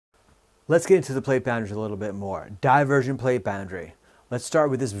Let's get into the plate boundaries a little bit more. Divergent plate boundary. Let's start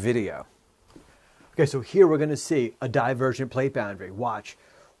with this video. Okay, so here we're going to see a divergent plate boundary. Watch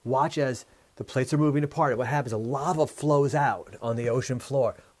as the plates are moving apart. What happens? A lava flows out on the ocean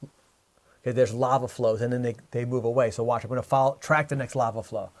floor. Okay, there's lava flows, and then they move away. So watch, I'm going to track the next lava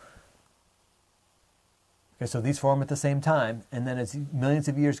flow. Okay, so these form at the same time, and then as millions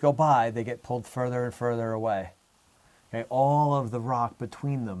of years go by, they get pulled further and further away. Okay, all of the rock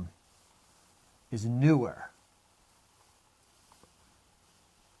between them is newer.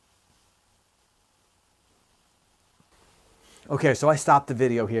 Okay, so I stopped the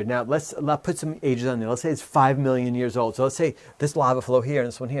video here. Now let's put some ages on there. Let's say it's 5 million years old. So let's say this lava flow here and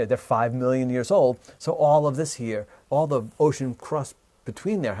this one here, they're 5 million years old. So all of this here, all the ocean crust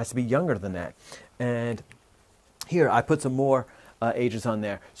between there has to be younger than that. And here I put some more ages on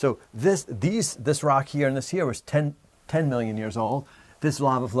there. So this rock here and this here was 10 million years old. This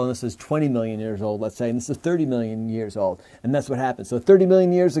lava flow, this is 20 million years old, let's say, and this is 30 million years old. And that's what happened. So 30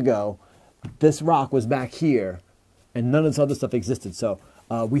 million years ago, this rock was back here, and none of this other stuff existed. So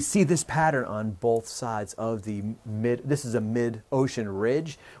we see this pattern on both sides of the this is a mid-ocean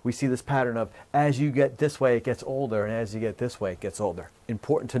ridge. We see this pattern of as you get this way, it gets older, and as you get this way, it gets older.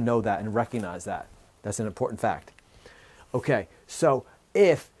 Important to know that and recognize that. That's an important fact. Okay, so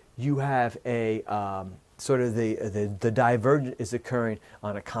if you have a sort of the divergence is occurring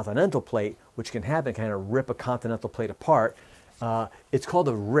on a continental plate, which can happen, kind of rip a continental plate apart. It's called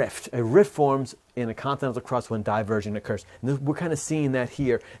a rift. A rift forms in a continental crust when divergence occurs. And we're kind of seeing that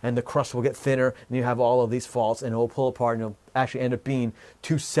here, and the crust will get thinner, and you have all of these faults, and it will pull apart, and it'll actually end up being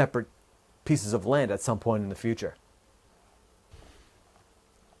two separate pieces of land at some point in the future.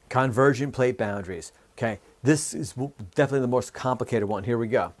 Convergent plate boundaries. Okay, this is definitely the most complicated one. Here we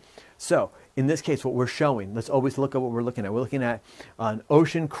go. So in this case, what we're showing, let's always look at what we're looking at. We're looking at an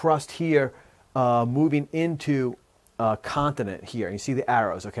ocean crust here moving into a continent here. You see the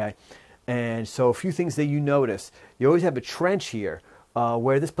arrows, okay? And so a few things that you notice. You always have a trench here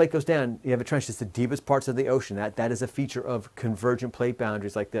where this plate goes down. You have a trench that's the deepest parts of the ocean. That is a feature of convergent plate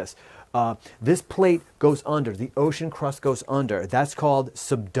boundaries like this. This plate goes under. The ocean crust goes under. That's called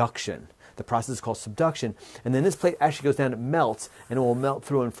subduction. The process is called subduction, and then this plate actually goes down, it melts, and it will melt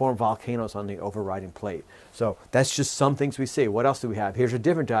through and form volcanoes on the overriding plate. So that's just some things we see. What else do we have? Here's a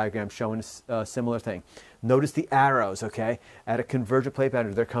different diagram showing a similar thing. Notice the arrows, okay? At a convergent plate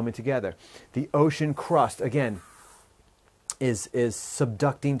boundary, they're coming together. The ocean crust, again, is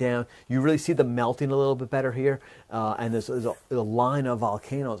subducting down. You really see the melting a little bit better here, and there's a line of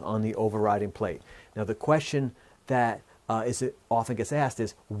volcanoes on the overriding plate. Now the question that it often gets asked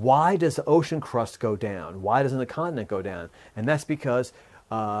is, why does the ocean crust go down? Why doesn't the continent go down? And that's because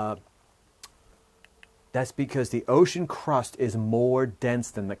the ocean crust is more dense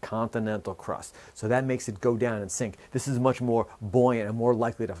than the continental crust. So that makes it go down and sink. This is much more buoyant and more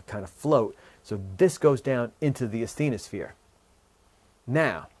likely to kind of float. So this goes down into the asthenosphere.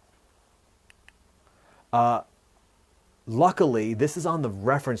 Now, luckily, this is on the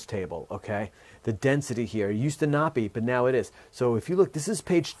reference table, okay? The density here. It used to not be, but now it is. So if you look, this is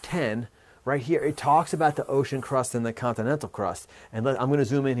page 10 right here. It talks about the ocean crust and the continental crust. And I'm going to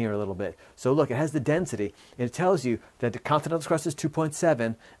zoom in here a little bit. So look, it has the density, and it tells you that the continental crust is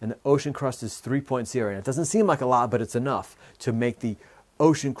 2.7 and the ocean crust is 3.0. And it doesn't seem like a lot, but it's enough to make the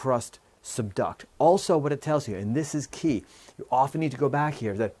ocean crust subduct. Also, what it tells you, and this is key, you often need to go back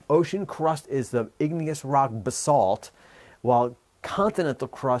here, that ocean crust is the igneous rock basalt, while continental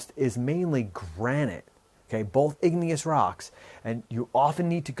crust is mainly granite. Okay, both igneous rocks, and you often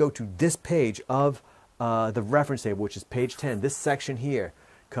need to go to this page of the reference table, which is page 10, this section here,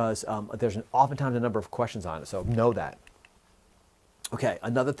 because there's oftentimes a number of questions on it, so know that. Okay,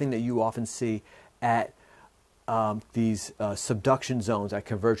 another thing that you often see at these subduction zones at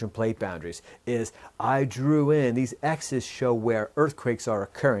convergent plate boundaries is I drew in, these X's show where earthquakes are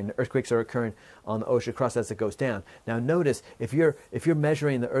occurring. The earthquakes are occurring on the ocean crust as it goes down. Now notice, if you're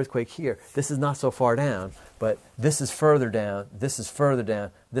measuring the earthquake here, this is not so far down, but this is further down, this is further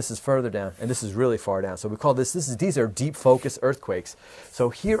down, this is further down, and this is really far down. So we call these are deep focus earthquakes.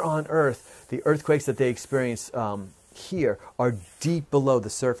 So here on Earth, the earthquakes that they experience here are deep below the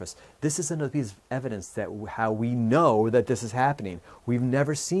surface. This is another piece of evidence that how we know that this is happening. We've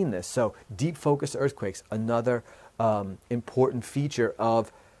never seen this. So deep focus earthquakes, another important feature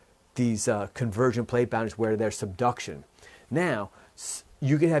of these convergent plate boundaries where there's subduction. Now,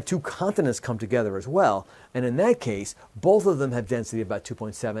 you can have two continents come together as well, and in that case, both of them have density of about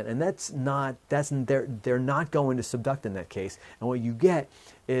 2.7, and they're not going to subduct in that case. And what you get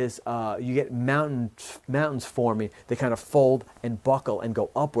is you get mountains forming. They kind of fold and buckle and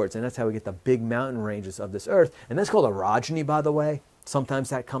go upwards, and that's how we get the big mountain ranges of this Earth. And that's called orogeny, by the way. Sometimes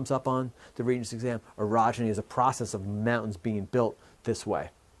that comes up on the Regents exam. Orogeny is a process of mountains being built this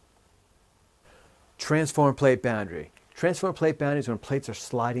way. Transform plate boundary. Transform plate boundary is when plates are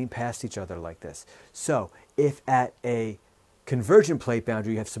sliding past each other like this. So if at a convergent plate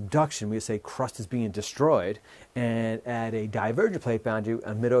boundary you have subduction, we say crust is being destroyed, and at a divergent plate boundary,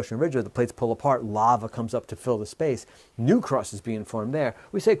 a mid-ocean ridge where the plates pull apart, lava comes up to fill the space, new crust is being formed there.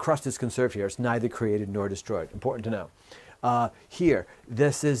 We say crust is conserved here. It's neither created nor destroyed. Important to know. Here,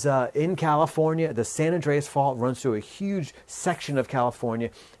 this is in California. The San Andreas Fault runs through a huge section of California,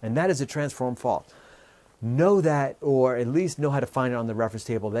 and that is a transform fault. Know that, or at least know how to find it on the reference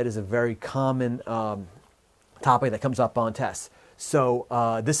table. That is a very common topic that comes up on tests. So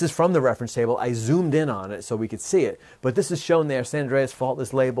this is from the reference table. I zoomed in on it so we could see it, but this is shown there. San Andreas Fault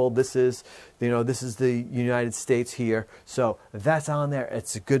is labeled. This is, this is the United States here. So that's on there.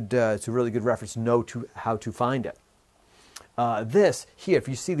 It's it's a really good reference to know how to find it. This here, if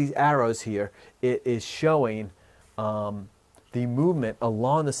you see these arrows here, it is showing the movement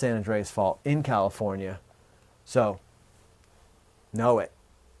along the San Andreas Fault in California. So, know it.